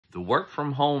The work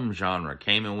from home genre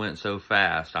came and went so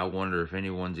fast, I wonder if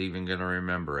anyone's even going to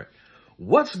remember it.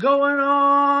 What's going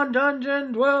on,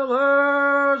 Dungeon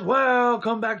Dwellers?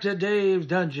 Welcome back to Dave's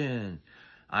Dungeon.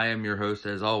 I am your host,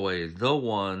 as always, the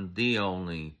one, the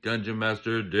only, Dungeon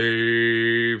Master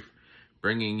Dave,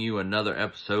 bringing you another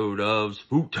episode of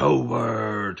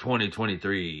Spooktober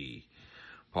 2023.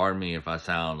 Pardon me if I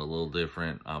sound a little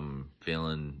different. I'm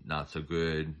feeling not so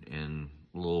good and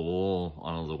a little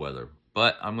under the weather.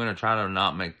 But I'm going to try to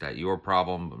not make that your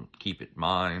problem, but keep it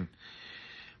mine.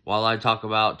 While I talk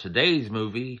about today's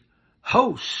movie,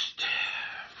 Host,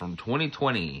 from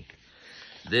 2020.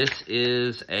 This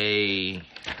is a,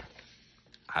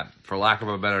 for lack of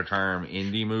a better term,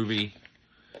 indie movie.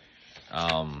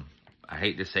 I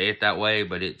hate to say it that way,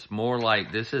 but it's more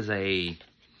like this is a...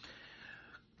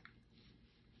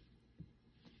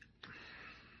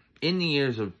 In the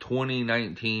years of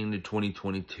 2019 to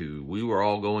 2022, we were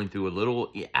all going through a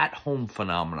little at-home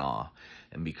phenomena.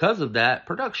 And because of that,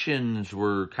 productions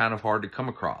were kind of hard to come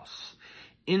across.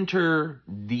 Enter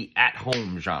the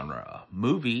at-home genre.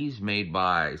 Movies made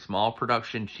by small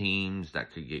production teams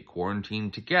that could get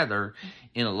quarantined together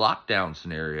in a lockdown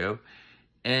scenario.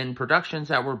 And productions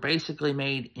that were basically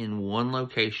made in one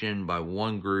location by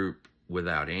one group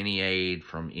without any aid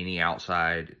from any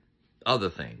outside other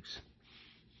things.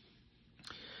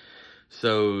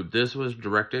 So this was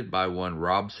directed by one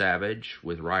Rob Savage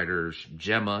with writers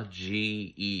Gemma,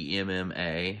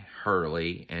 Gemma,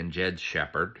 Hurley, and Jed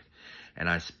Shepard. And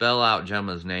I spell out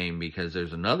Gemma's name because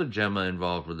there's another Gemma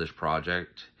involved with this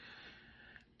project.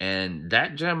 And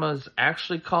that Gemma's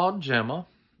actually called Gemma.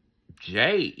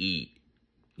 Gemma.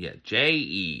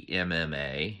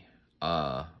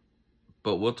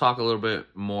 But we'll talk a little bit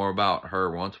more about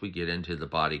her once we get into the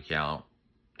body count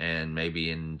and maybe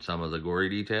in some of the gory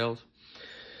details.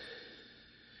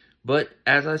 But,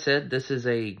 as I said, this is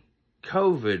a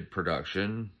COVID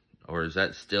production, or is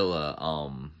that still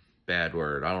a bad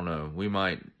word? I don't know. We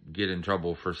might get in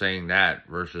trouble for saying that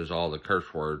versus all the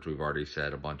curse words we've already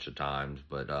said a bunch of times.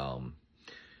 But,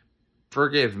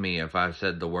 forgive me if I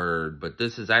said the word, but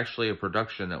this is actually a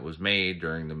production that was made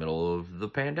during the middle of the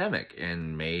pandemic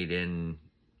and made in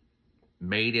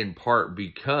part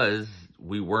because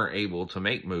we weren't able to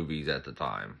make movies at the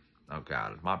time. Oh,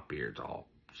 God, my beard's all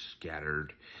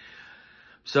scattered.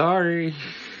 Sorry.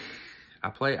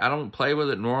 I don't play with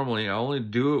it normally. I only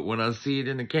do it when I see it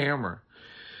in the camera.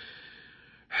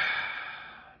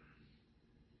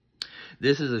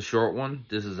 This is a short one.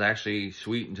 This is actually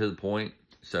sweet and to the point.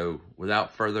 So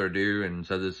without further ado, and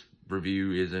so this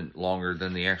review isn't longer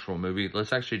than the actual movie,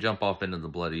 let's actually jump off into the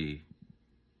body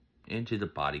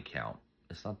count.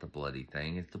 It's not the bloody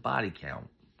thing. It's the body count.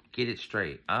 Get it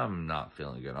straight. I'm not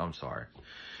feeling good. I'm sorry.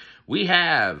 We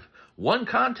have one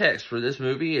context for this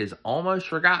movie is almost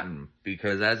forgotten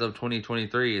because as of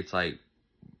 2023, it's like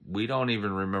we don't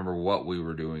even remember what we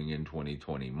were doing in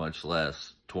 2020, much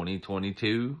less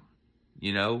 2022.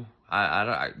 You know,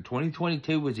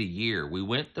 2022 was a year. We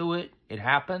went through it. It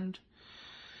happened.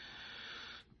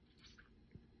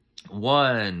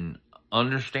 One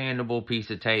understandable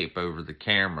piece of tape over the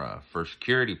camera for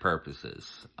security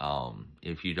purposes.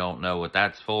 If you don't know what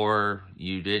that's for,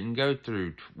 you didn't go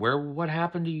through what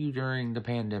happened to you during the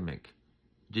pandemic?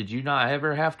 Did you not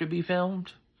ever have to be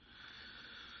filmed?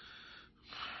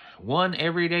 One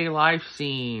everyday life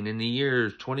scene in the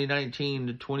years 2019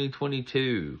 to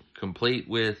 2022, complete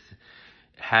with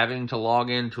having to log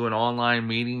into an online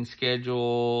meeting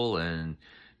schedule and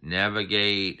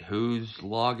navigate who's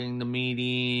logging the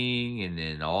meeting and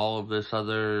then all of this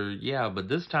other, but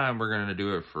this time we're going to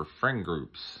do it for friend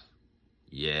groups.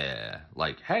 Yeah,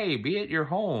 like, hey, be at your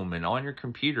home and on your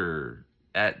computer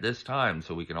at this time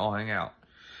so we can all hang out.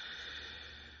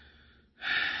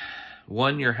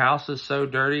 One, your house is so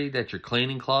dirty that your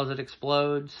cleaning closet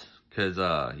explodes. Because,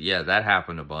 that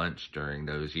happened a bunch during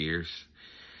those years.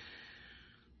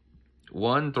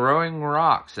 One, throwing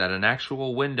rocks at an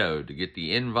actual window to get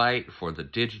the invite for the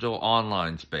digital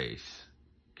online space.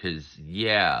 Because,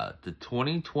 the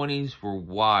 2020s were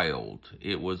wild.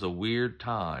 It was a weird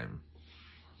time.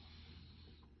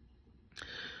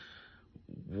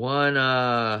 One,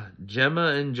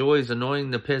 Gemma enjoys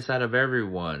annoying the piss out of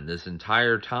everyone this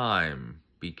entire time.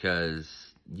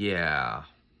 Because,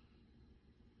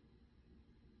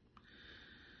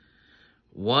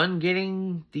 One,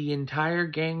 getting the entire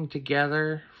gang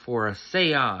together for a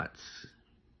seance.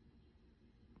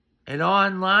 An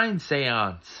online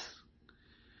seance.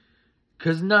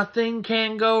 Because nothing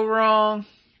can go wrong.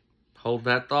 Hold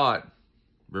that thought.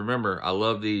 Remember, I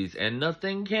love these. And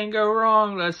nothing can go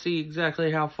wrong. Let's see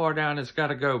exactly how far down it's got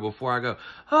to go before I go,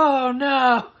 oh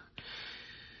no.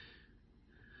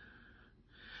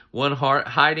 One heart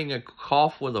hiding a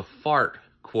cough with a fart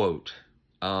quote.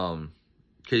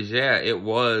 Cause yeah, that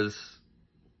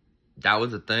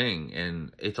was a thing,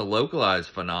 and it's a localized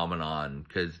phenomenon,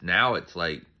 cause now it's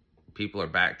like people are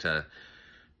back to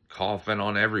coughing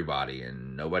on everybody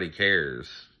and nobody cares.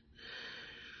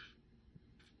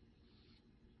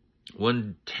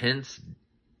 One tense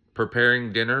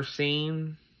preparing dinner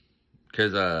scene,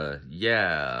 cause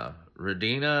yeah,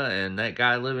 Radina and that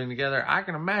guy living together, I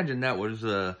can imagine that was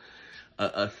a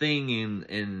thing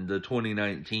in the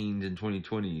 2019s and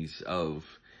 2020s of,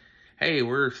 hey,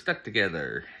 we're stuck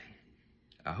together.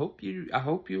 I hope you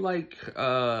like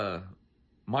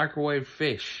microwave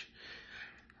fish.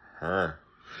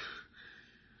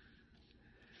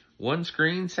 One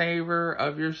screensaver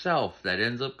of yourself that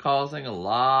ends up causing a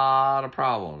lot of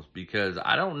problems, because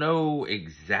I don't know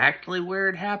exactly where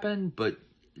it happened, but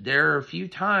there are a few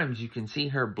times you can see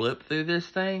her blip through this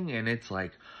thing, and it's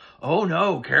like, oh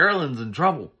no, Carolyn's in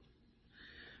trouble.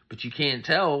 But you can't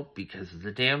tell because of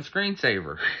the damn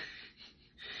screensaver.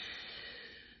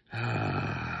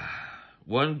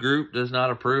 One group does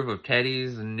not approve of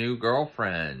Teddy's new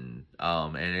girlfriend.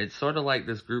 And it's sort of like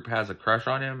this group has a crush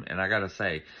on him. And I gotta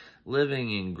say,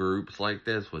 living in groups like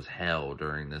this was hell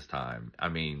during this time. I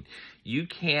mean, you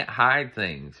can't hide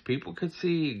things. People could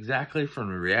see exactly from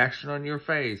the reaction on your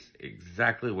face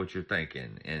exactly what you're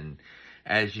thinking. And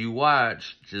as you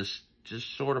watch, just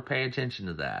sort of pay attention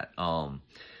to that.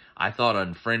 I thought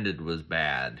Unfriended was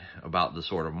bad about the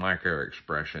sort of micro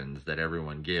expressions that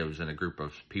everyone gives in a group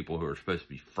of people who are supposed to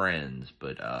be friends,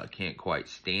 but can't quite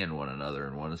stand one another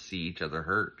and want to see each other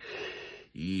hurt.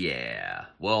 Yeah.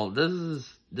 Well,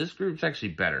 this group's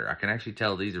actually better. I can actually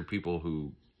tell these are people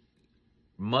who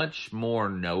much more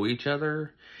know each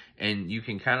other, and you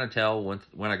can kind of tell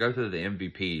when I go through the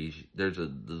MVPs, there's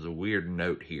a weird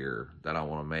note here that I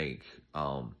want to make,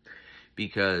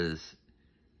 because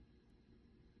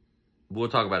we'll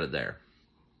talk about it there.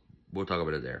 We'll talk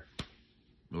about it there.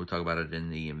 We'll talk about it in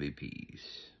the MVPs.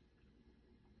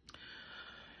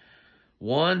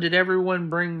 One, did everyone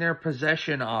bring their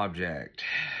possession object?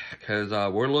 Because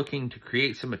we're looking to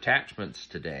create some attachments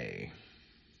today.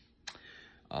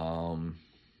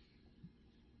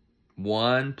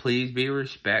 One, please be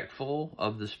respectful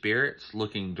of the spirits,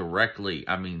 looking directly,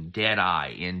 I mean dead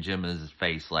eye in Gemma's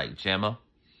face, like, Gemma,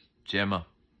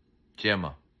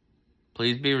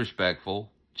 please be respectful,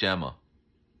 Gemma.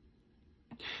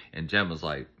 And Gemma's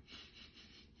like,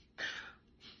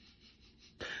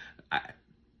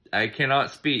 I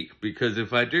cannot speak, because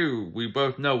if I do, we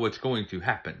both know what's going to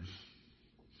happen.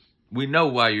 We know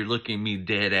why you're looking me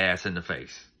dead ass in the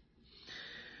face.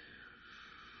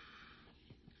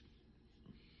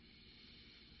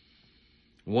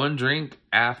 One drink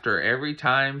after every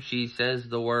time she says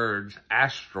the words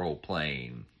astral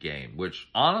plane game, which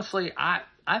honestly, I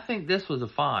think this was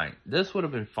this would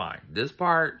have been fine. This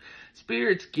part,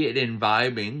 spirits get in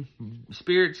vibing.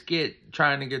 Spirits get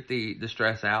trying to get the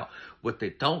stress out. What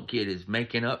they don't get is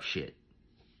making up shit.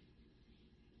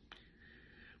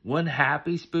 One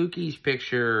happy spookies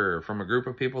picture from a group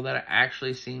of people that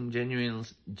actually seem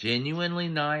genuinely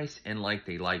nice and like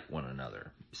they like one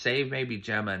another. Save maybe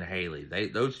Gemma and Haley.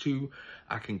 Those two,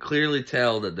 I can clearly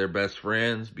tell that they're best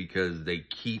friends because they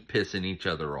keep pissing each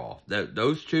other off.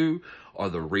 Those two are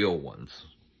the real ones.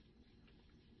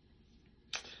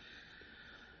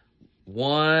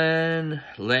 One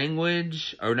Salen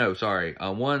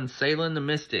the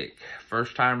Mystic.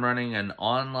 First time running an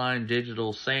online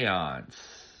digital seance.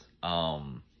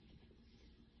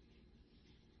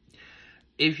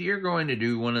 If you're going to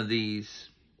do one of these,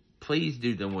 please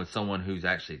do them with someone who's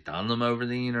actually done them over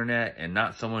the internet and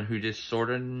not someone who just sort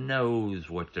of knows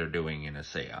what they're doing in a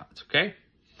seance, okay?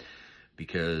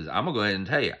 Because I'm going to go ahead and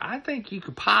tell you, I think you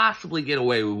could possibly get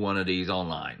away with one of these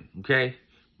online, okay?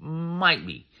 Might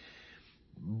be.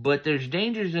 But there's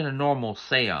dangers in a normal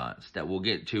seance that we'll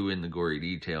get to in the gory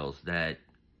details that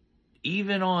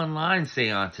even online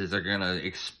seances are going to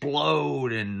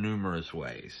explode in numerous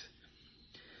ways.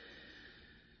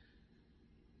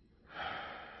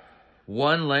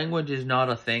 One, language is not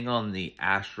a thing on the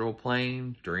astral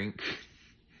plane. Drink.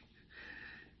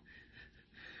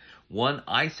 One,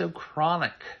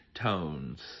 isochronic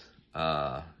tones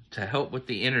to help with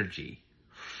the energy.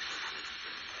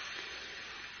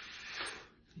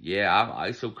 Yeah,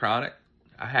 I'm isochronic.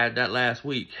 I had that last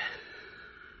week.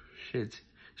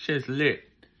 Shit's lit.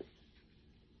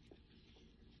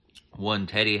 One,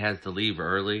 Teddy has to leave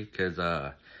early because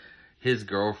his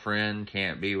girlfriend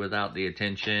can't be without the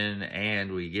attention,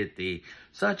 and we get the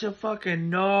 "such a fucking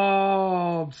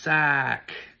knob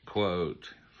sack" quote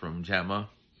from Gemma.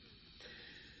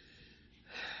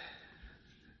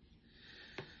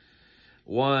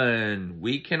 One,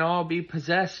 we can all be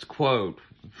possessed quote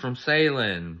from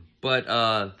Salem. But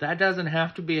that doesn't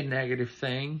have to be a negative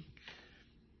thing.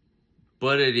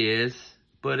 But it is.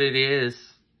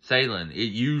 Salem,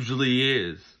 it usually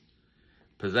is.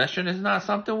 Possession is not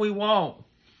something we want.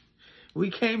 We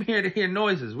came here to hear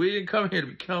noises. We didn't come here to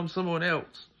become someone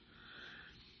else.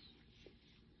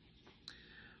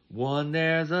 One,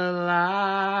 there's a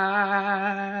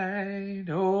light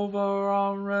over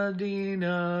on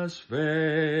Radina's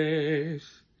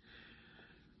face.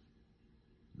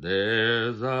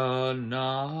 There's a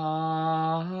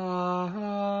knock.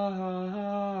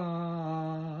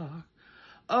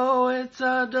 Oh, it's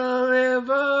a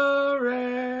delivery.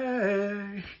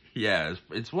 Yeah,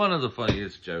 it's one of the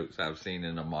funniest jokes I've seen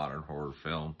in a modern horror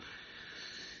film.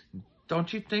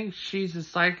 Don't you think she's a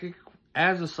psychic,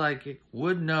 as a psychic,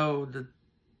 would know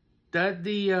that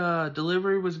the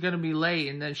delivery was going to be late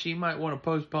and that she might want to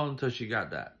postpone until she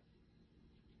got that?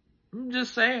 I'm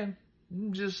just saying.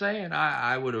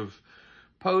 I would have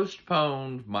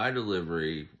postponed my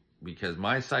delivery because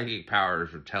my psychic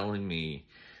powers are telling me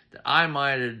that I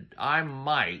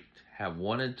might have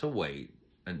wanted to wait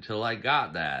until I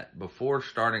got that before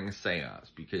starting a seance,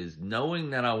 because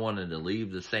knowing that I wanted to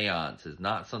leave the seance is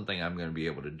not something I'm going to be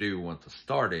able to do once I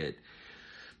start it.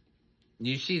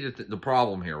 You see the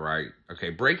problem here, right? Okay,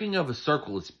 breaking of a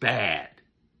circle is bad.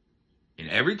 And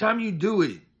every time you do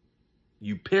it,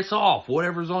 you piss off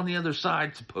whatever's on the other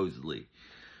side, supposedly.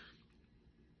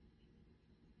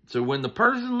 So when the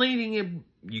person leading it,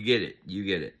 you get it.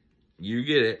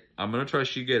 I'm going to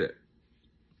trust you get it.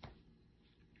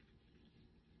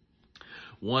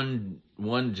 One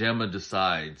Gemma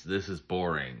decides this is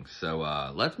boring. So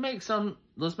let's make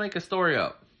a story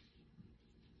up.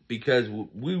 Because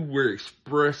we were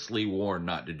expressly warned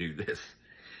not to do this.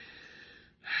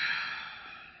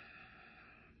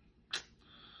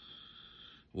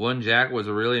 One Jack was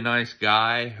a really nice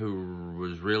guy who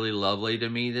was really lovely to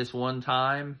me this one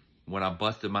time when I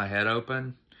busted my head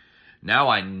open. Now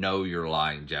I know you're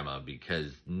lying, Gemma,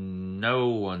 because no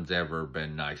one's ever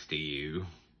been nice to you.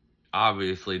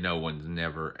 Obviously, no one's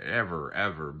never, ever,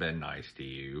 ever been nice to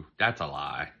you. That's a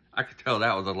lie. I could tell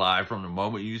that was a lie from the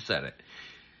moment you said it.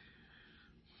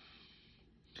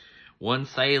 One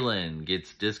Salem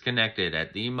gets disconnected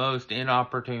at the most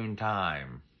inopportune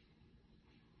time,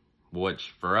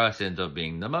 which for us ends up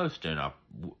being the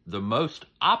most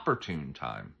opportune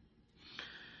time.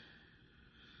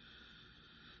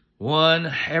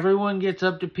 One, everyone gets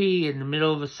up to pee in the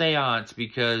middle of a seance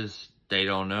because they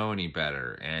don't know any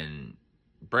better. And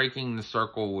breaking the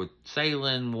circle with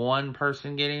Salem, one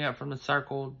person getting up from the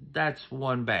circle, that's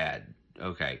one bad.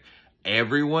 Okay.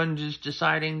 Everyone just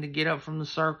deciding to get up from the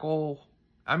circle.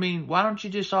 I mean, why don't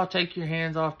you just all take your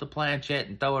hands off the planchette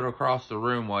and throw it across the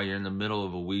room while you're in the middle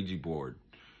of a Ouija board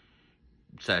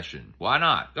session? Why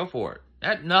not? Go for it.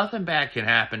 Nothing bad can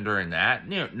happen during that.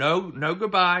 You know, no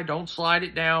goodbye. Don't slide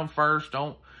it down first.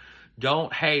 Don't,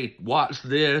 hey, watch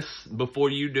this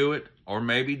before you do it. Or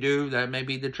maybe do. That may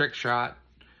be the trick shot.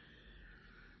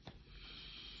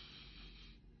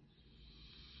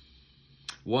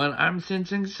 One, I'm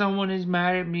sensing someone is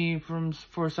mad at me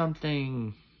for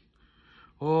something.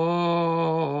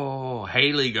 Oh,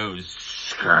 Haley goes,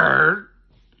 skirt.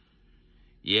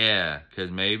 Yeah, because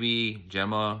maybe,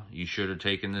 Gemma, you should have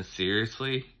taken this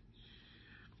seriously.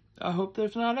 I hope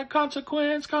there's not a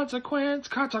consequence.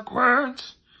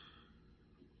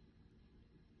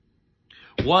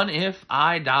 One, if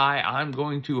I die, I'm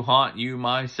going to haunt you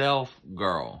myself,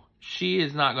 girl. She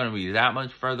is not going to be that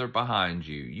much further behind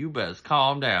you. You best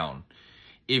calm down.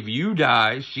 If you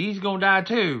die, she's going to die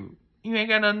too. You ain't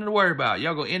got nothing to worry about.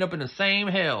 Y'all going to end up in the same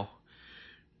hell.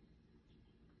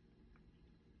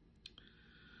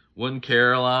 One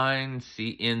Caroline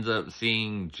ends up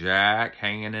seeing Jack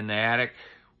hanging in the attic.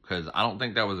 Because I don't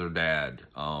think that was her dad.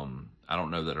 I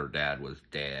don't know that her dad was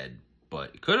dead.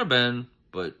 But it could have been.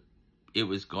 But it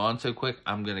was gone so quick,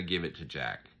 I'm going to give it to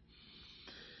Jack.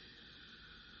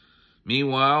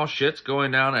 Meanwhile, shit's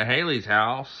going down at Haley's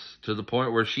house to the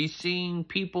point where she's seeing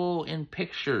people in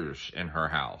pictures in her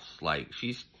house. Like,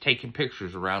 she's taking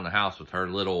pictures around the house with her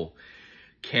little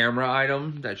camera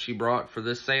item that she brought for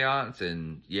this seance.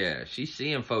 And, yeah, she's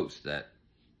seeing folks that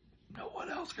no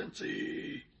one else can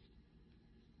see.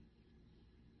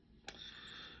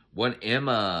 When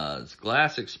Emma's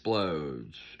glass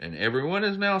explodes, and everyone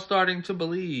is now starting to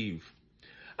believe.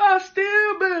 I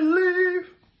still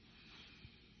believe.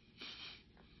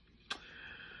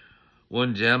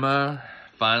 When Gemma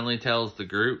finally tells the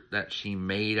group that she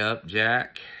made up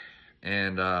Jack,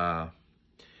 and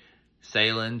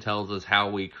Salem tells us how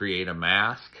we create a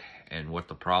mask and what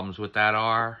the problems with that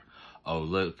are. Oh,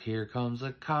 look, here comes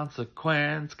a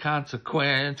consequence,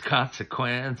 consequence,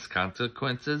 consequence,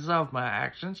 consequences of my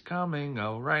actions coming,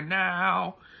 oh, right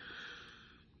now.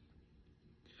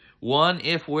 One,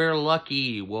 if we're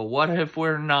lucky. Well, what if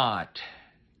we're not?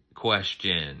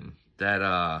 Question.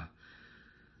 That,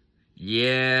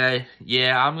 yeah,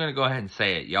 I'm gonna go ahead and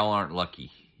say it. Y'all aren't lucky.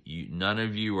 None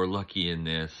of you are lucky in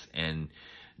this, and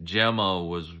Gemma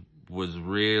was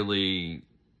really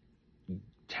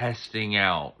testing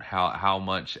out how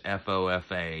much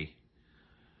FOFA,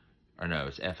 or no,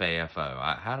 it's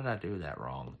FAFO. How did I do that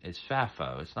wrong? It's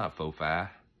FAFO. It's not FOFA.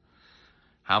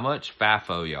 How much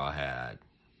FAFO y'all had?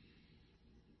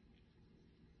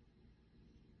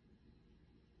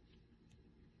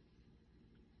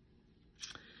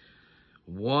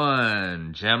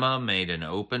 One, Gemma made an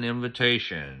open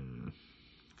invitation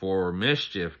for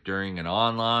mischief during an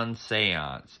online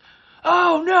seance.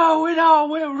 Oh no, it all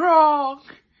went wrong.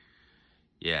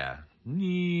 Yeah.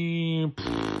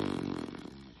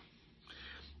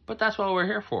 But that's what we're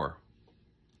here for.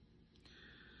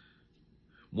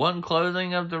 One,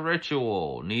 closing of the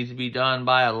ritual needs to be done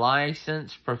by a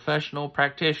licensed professional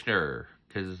practitioner,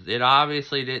 because it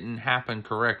obviously didn't happen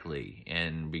correctly.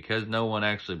 And because no one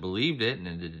actually believed it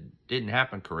and it didn't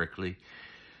happen correctly,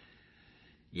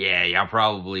 yeah, y'all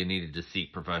probably needed to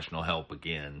seek professional help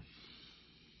again.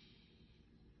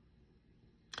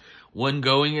 One,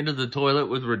 going into the toilet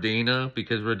with Radina,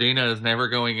 because Radina is never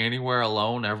going anywhere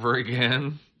alone ever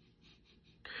again.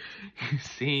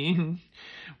 Scene,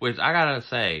 which I gotta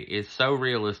say, is so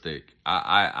realistic.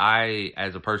 I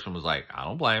as a person was like, I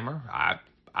don't blame her.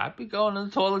 I'd be going to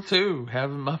the toilet too,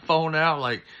 having my phone out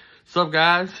like, sup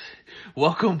guys,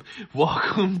 welcome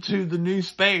to the new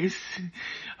space.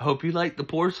 I hope you like the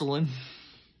porcelain.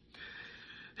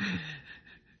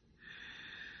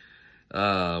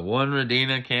 One,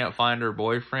 Radina can't find her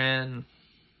boyfriend.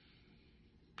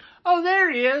 Oh,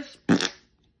 there he is.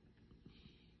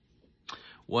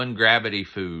 One, Gravity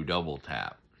Foo double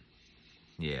tap.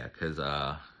 Yeah, because,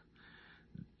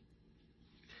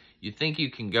 you think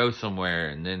you can go somewhere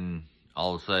and then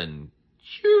all of a sudden,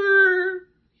 sure.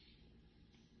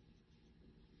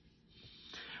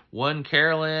 One,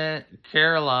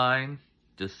 Caroline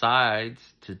decides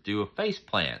to do a face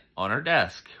plant on her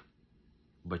desk.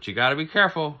 But you gotta be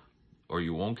careful or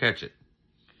you won't catch it.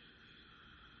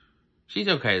 She's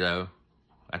okay though.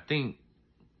 I think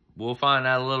we'll find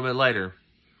out a little bit later.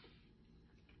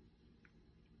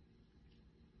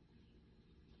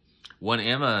 When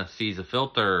Emma sees a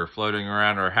filter floating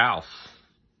around her house,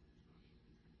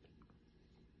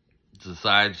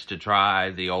 decides to try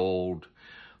the old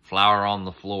flower on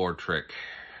the floor trick.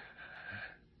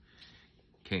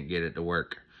 Can't get it to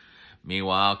work.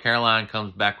 Meanwhile, Caroline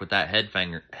comes back with that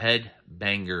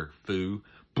headbanger foo.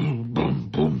 Boom, boom,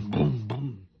 boom, boom,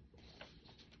 boom.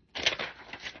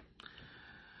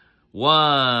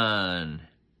 One,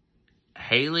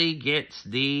 Haley gets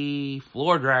the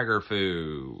floor dragger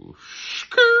foo.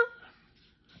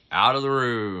 Out of the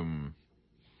room.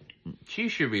 She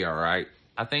should be alright.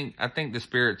 I think the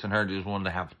spirits in her just wanted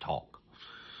to have a talk.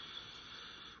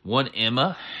 One,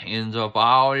 Emma ends up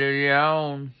all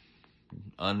alone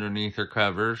underneath her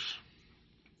covers.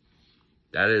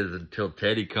 That is until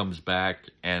Teddy comes back.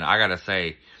 And I gotta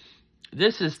say,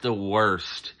 this is the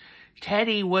worst.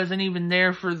 Teddy wasn't even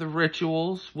there for the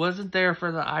rituals, wasn't there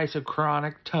for the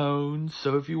isochronic tones.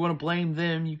 So if you want to blame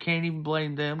them, you can't even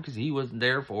blame them because he wasn't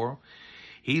there for them.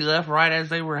 He left right as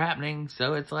they were happening.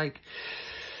 So it's like,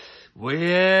 well,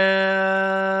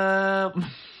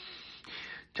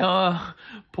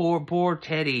 poor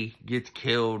Teddy gets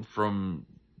killed from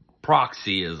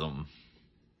proxyism.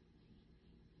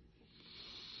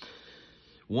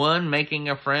 One, making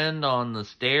a friend on the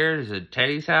stairs at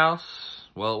Teddy's house.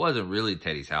 Well, it wasn't really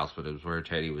Teddy's house, but it was where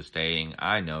Teddy was staying.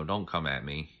 I know, don't come at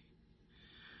me.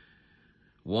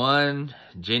 One,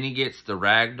 Jenny gets the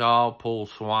ragdoll pull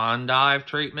swan dive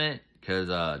treatment. Because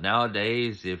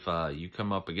nowadays, if you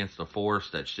come up against a force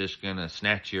that's just going to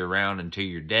snatch you around until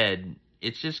you're dead,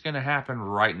 it's just going to happen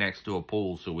right next to a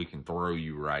pool so we can throw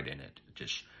you right in it.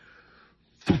 Just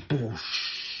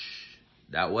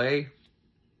that way,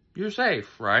 you're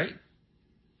safe, right?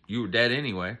 You were dead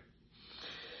anyway.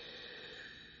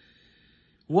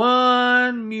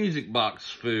 One, music box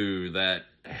foo that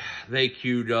they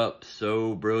queued up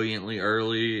so brilliantly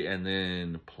early and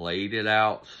then played it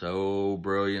out so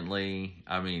brilliantly.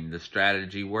 I mean, the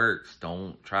strategy works.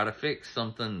 Don't try to fix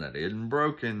something that isn't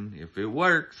broken. If it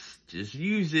works, just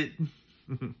use it.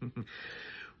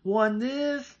 One,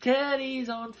 this Teddy's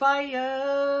on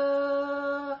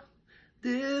fire.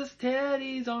 This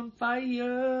Teddy's on fire.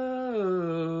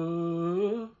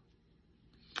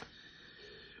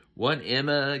 One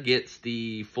Emma gets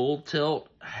the full tilt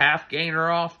half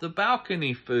gainer off the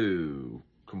balcony foo,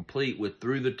 complete with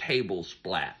through the table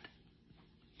splat.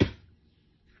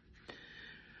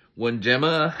 When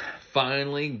Gemma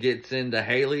finally gets into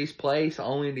Haley's place,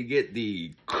 only to get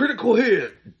the critical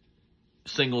hit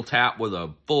single tap with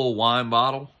a full wine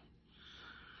bottle.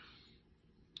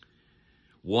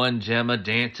 One Gemma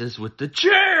dances with the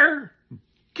chair.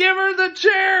 Give her the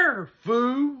chair,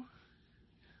 foo.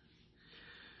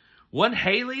 One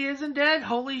Haley isn't dead.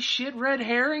 Holy shit, red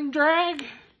herring drag.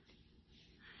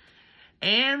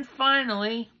 And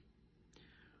finally,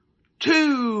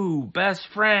 two best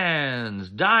friends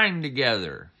dying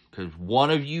together. Because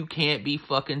one of you can't be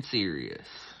fucking serious.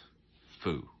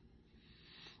 Foo.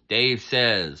 Dave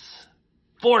says,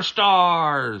 4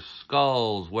 stars,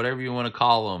 skulls, whatever you want to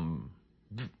call them.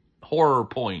 Horror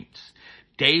points.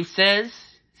 Dave says,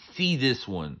 see this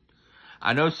one.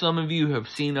 I know some of you have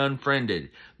seen Unfriended.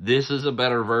 This is a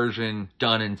better version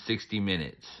done in 60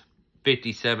 minutes.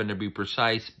 57 to be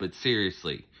precise, but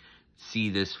seriously,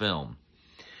 see this film.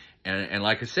 And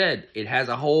like I said, it has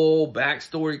a whole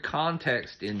backstory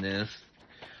context in this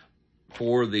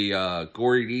for the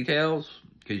gory details.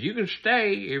 Because you can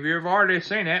stay if you've already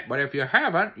seen it, but if you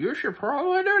haven't, you should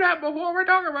probably do that before we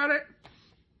talk about it.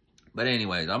 But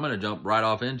anyways, I'm going to jump right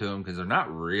off into them because they're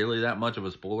not really that much of a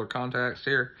spoiler context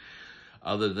here.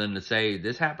 Other than to say,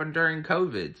 this happened during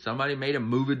COVID. Somebody made a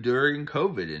movie during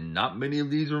COVID, and not many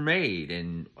of these were made.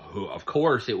 And, of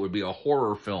course, it would be a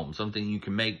horror film, something you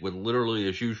can make with literally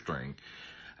a shoestring.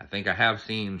 I think I have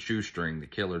seen Shoestring, the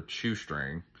Killer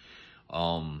Shoestring.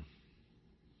 But,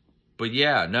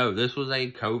 yeah, no, this was a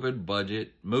COVID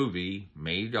budget movie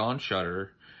made on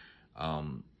Shudder.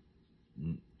 And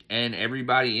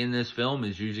everybody in this film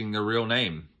is using their real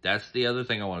name. That's the other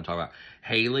thing I want to talk about.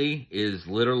 Haley is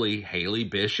literally Haley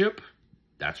Bishop.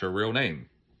 That's her real name.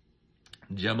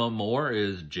 Gemma Moore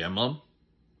is Gemma.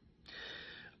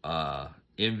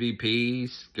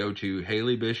 MVPs go to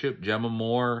Haley Bishop, Gemma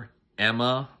Moore,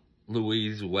 Emma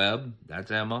Louise Webb.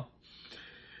 That's Emma.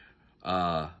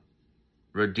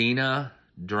 Radina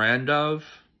Drandov.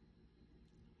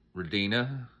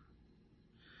 Radina.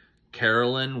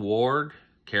 Carolyn Ward.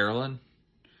 Carolyn.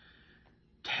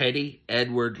 Teddy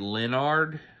Edward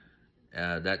Leonard.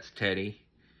 That's Teddy.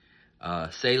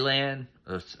 Ceylon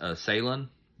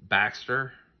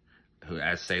Baxter, who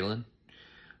as Ceylon.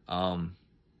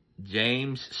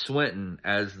 James Swinton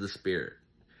as the spirit.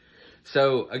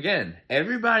 So again,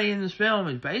 everybody in this film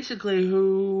is basically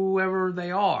whoever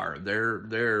they are.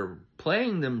 They're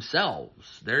playing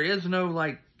themselves. There is no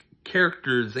like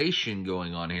characterization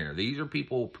going on here. These are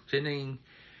people pretending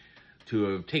to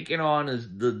have taken on as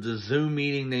the Zoom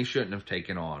meeting they shouldn't have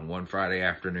taken on one Friday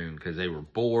afternoon because they were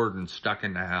bored and stuck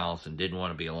in the house and didn't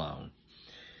want to be alone.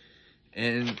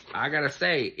 And I gotta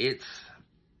say, it's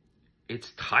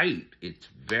tight. It's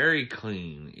very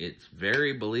clean. It's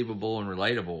very believable and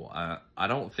relatable. I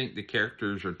don't think the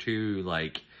characters are too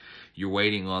like you're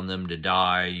waiting on them to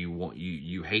die.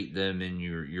 You hate them and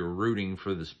you're rooting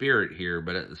for the spirit here.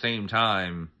 But at the same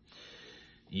time,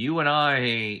 you and I,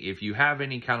 if you have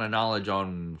any kind of knowledge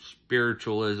on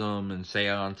spiritualism and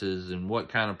seances and what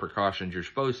kind of precautions you're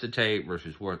supposed to take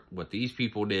versus what these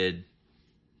people did,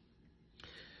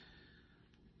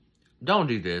 don't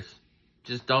do this.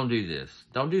 Just don't do this.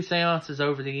 Don't do seances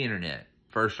over the internet.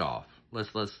 First off, let's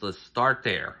start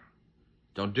there.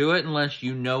 Don't do it unless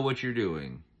you know what you're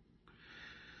doing.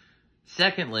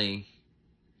 Secondly,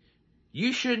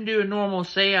 you shouldn't do a normal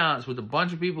seance with a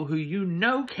bunch of people who you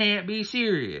know can't be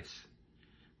serious.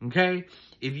 Okay?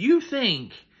 If you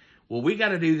think, well, we got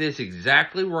to do this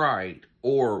exactly right,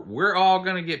 or we're all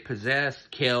going to get possessed,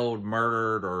 killed,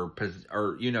 murdered, or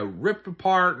ripped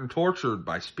apart and tortured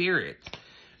by spirits,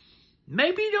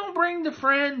 maybe don't bring the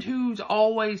friend who's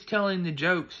always telling the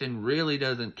jokes and really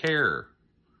doesn't care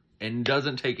and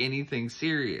doesn't take anything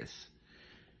serious.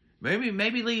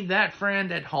 Maybe leave that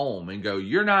friend at home and go,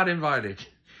 you're not invited.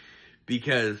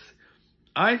 Because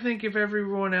I think if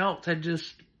everyone else had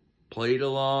just played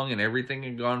along and everything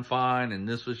had gone fine and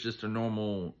this was just a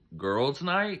normal girls'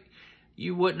 night,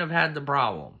 you wouldn't have had the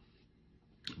problem.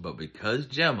 But because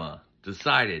Gemma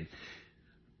decided,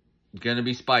 gonna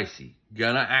be spicy,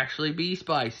 gonna actually be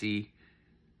spicy,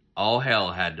 all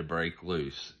hell had to break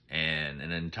loose. And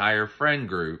an entire friend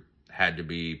group had to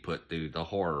be put through the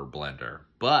horror blender.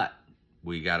 But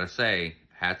we gotta say,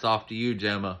 hats off to you,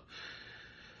 Gemma.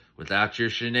 Without your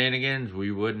shenanigans,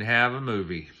 we wouldn't have a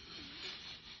movie.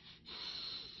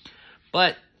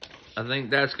 But I think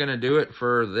that's gonna do it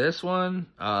for this one.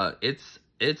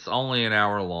 It's only an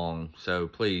hour long, so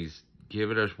please give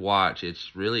it a watch.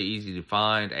 It's really easy to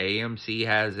find. AMC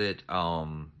has it.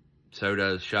 So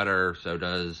does Shudder. So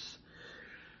does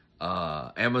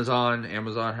Amazon.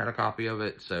 Amazon had a copy of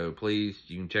it. So please,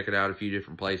 you can check it out a few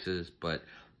different places. But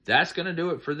that's going to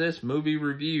do it for this movie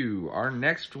review. Our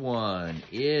next one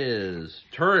is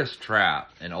Tourist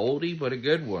Trap. An oldie, but a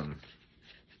good one.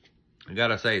 I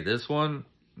gotta say, this one,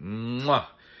 mwah,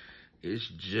 is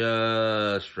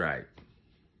just right.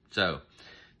 So,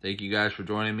 thank you guys for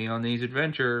joining me on these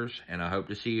adventures, and I hope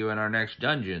to see you in our next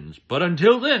dungeons. But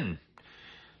until then,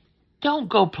 don't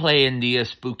go playing the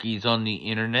spookies on the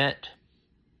internet.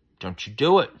 Don't you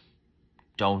do it.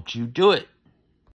 Don't you do it.